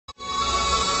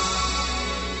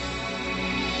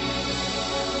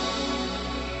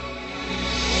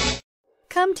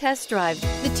Come test drive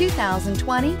the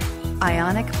 2020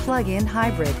 Ioniq Plug-in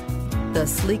Hybrid. The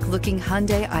sleek-looking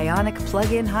Hyundai Ioniq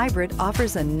Plug-in Hybrid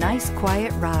offers a nice,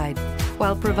 quiet ride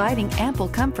while providing ample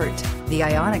comfort. The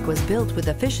Ioniq was built with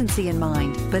efficiency in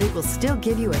mind, but it will still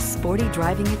give you a sporty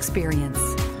driving experience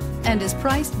and is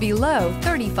priced below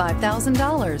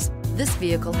 $35,000. This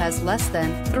vehicle has less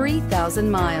than 3,000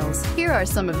 miles. Here are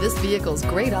some of this vehicle's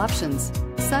great options: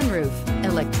 sunroof,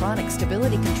 electronic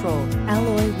stability control,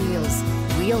 alloy wheels,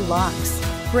 wheel locks,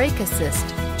 brake assist,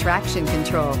 traction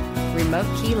control, remote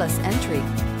keyless entry,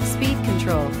 speed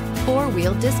control,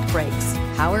 four-wheel disc brakes,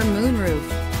 power moonroof.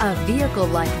 A vehicle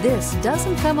like this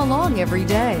doesn't come along every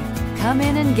day. Come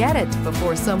in and get it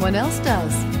before someone else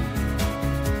does.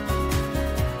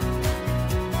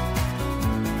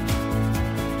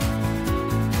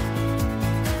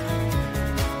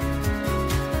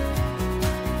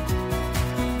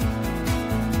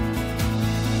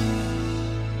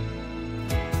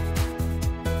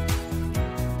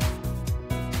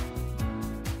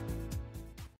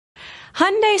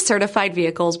 Hyundai certified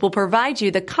vehicles will provide you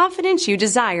the confidence you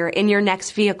desire in your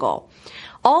next vehicle.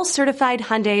 All certified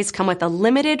Hyundais come with a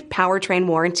limited powertrain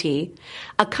warranty,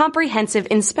 a comprehensive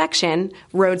inspection,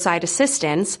 roadside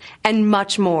assistance, and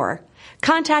much more.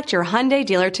 Contact your Hyundai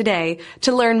dealer today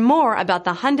to learn more about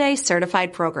the Hyundai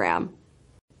certified program.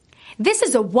 This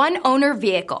is a one-owner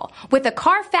vehicle with a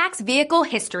Carfax Vehicle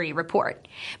History Report.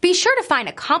 Be sure to find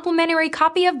a complimentary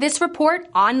copy of this report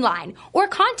online or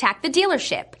contact the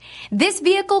dealership. This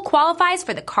vehicle qualifies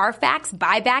for the Carfax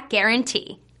Buyback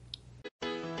Guarantee.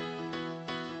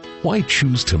 Why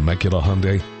choose Temecula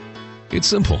Hyundai? It's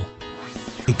simple.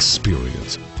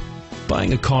 Experience.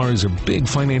 Buying a car is a big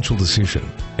financial decision,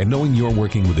 and knowing you're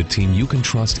working with a team you can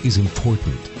trust is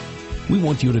important. We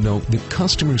want you to know that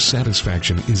customer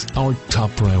satisfaction is our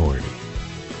top priority.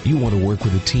 You want to work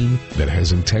with a team that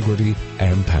has integrity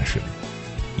and passion.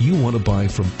 You want to buy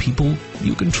from people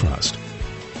you can trust.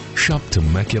 Shop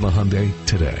Temecula Hyundai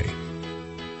today.